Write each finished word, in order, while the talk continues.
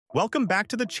Welcome back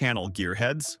to the channel,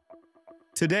 Gearheads.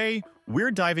 Today,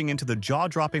 we're diving into the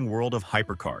jaw-dropping world of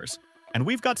hypercars, and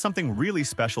we've got something really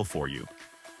special for you.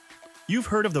 You've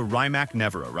heard of the Rimac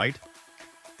Nevera, right?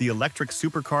 The electric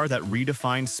supercar that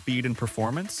redefines speed and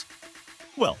performance?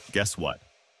 Well, guess what?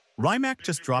 Rimac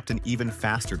just dropped an even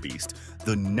faster beast,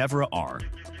 the Nevera R,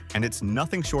 and it's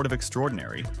nothing short of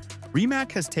extraordinary.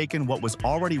 Rimac has taken what was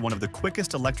already one of the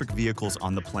quickest electric vehicles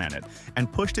on the planet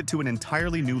and pushed it to an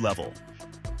entirely new level.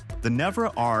 The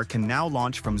Nevera R can now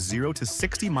launch from 0 to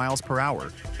 60 miles per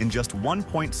hour in just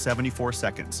 1.74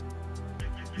 seconds.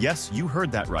 Yes, you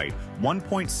heard that right,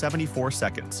 1.74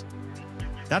 seconds.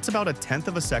 That's about a tenth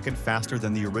of a second faster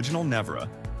than the original Nevera,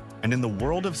 and in the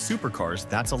world of supercars,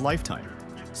 that's a lifetime.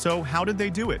 So how did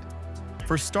they do it?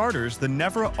 For starters, the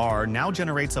Nevera R now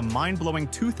generates a mind-blowing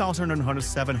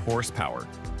 2,107 horsepower,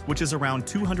 which is around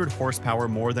 200 horsepower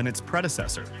more than its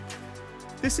predecessor.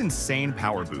 This insane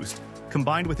power boost,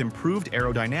 combined with improved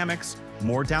aerodynamics,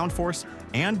 more downforce,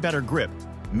 and better grip,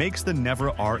 makes the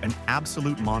Nevera R an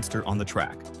absolute monster on the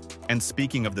track. And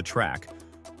speaking of the track,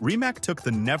 Rimac took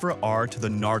the Nevera R to the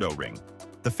Nardo ring,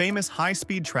 the famous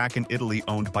high-speed track in Italy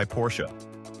owned by Porsche.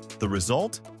 The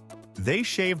result? They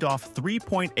shaved off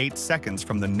 3.8 seconds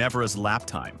from the Nevera's lap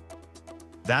time.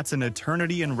 That's an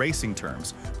eternity in racing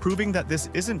terms, proving that this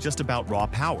isn't just about raw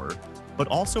power, but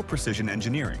also precision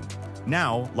engineering.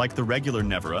 Now, like the regular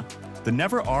Nevera, the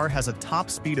Nevera R has a top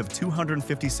speed of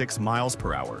 256 miles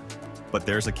per hour. But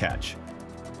there's a catch.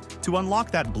 To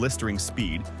unlock that blistering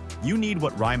speed, you need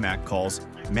what Rimac calls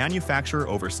manufacturer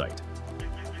oversight.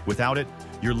 Without it,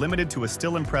 you're limited to a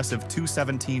still impressive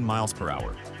 217 miles per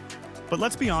hour. But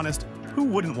let's be honest, who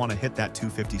wouldn't want to hit that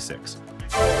 256?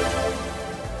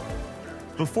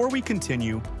 Before we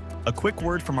continue, a quick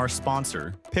word from our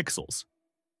sponsor, Pixels.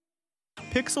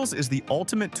 Pixels is the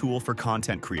ultimate tool for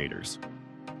content creators.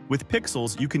 With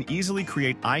Pixels, you can easily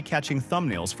create eye-catching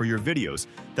thumbnails for your videos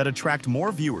that attract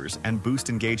more viewers and boost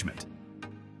engagement.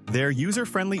 Their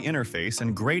user-friendly interface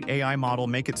and great AI model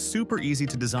make it super easy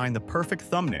to design the perfect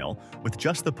thumbnail with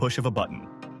just the push of a button.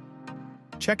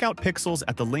 Check out Pixels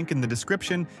at the link in the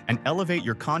description and elevate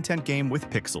your content game with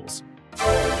Pixels.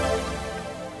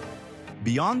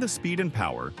 Beyond the speed and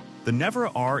power, the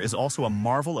Nevera R is also a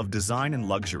marvel of design and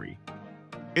luxury.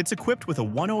 It's equipped with a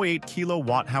 108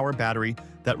 kilowatt-hour battery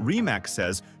that Rimac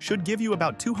says should give you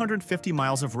about 250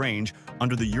 miles of range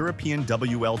under the European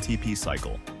WLTP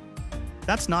cycle.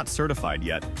 That's not certified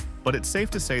yet, but it's safe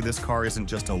to say this car isn't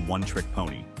just a one-trick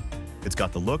pony. It's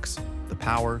got the looks, the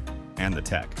power, and the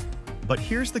tech. But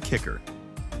here's the kicker.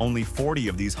 Only 40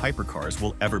 of these hypercars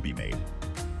will ever be made.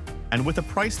 And with a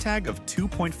price tag of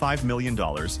 $2.5 million,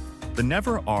 the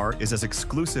Nevera R is as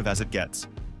exclusive as it gets.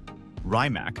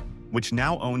 Rimac, which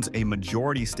now owns a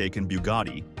majority stake in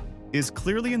Bugatti, is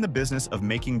clearly in the business of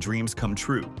making dreams come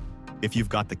true. If you've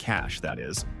got the cash, that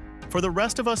is. For the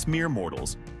rest of us mere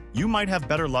mortals, you might have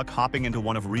better luck hopping into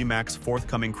one of Rimac's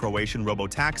forthcoming Croatian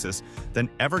robotaxis than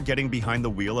ever getting behind the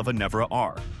wheel of a Nevera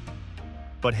R.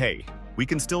 But hey, we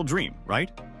can still dream,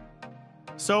 right?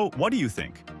 So, what do you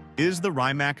think? Is the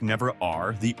Rimac Nevera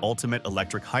R the ultimate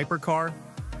electric hypercar?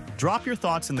 Drop your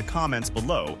thoughts in the comments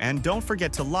below, and don't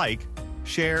forget to like,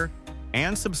 share,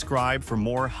 and subscribe for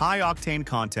more high-octane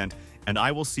content, and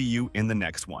I will see you in the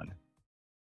next one.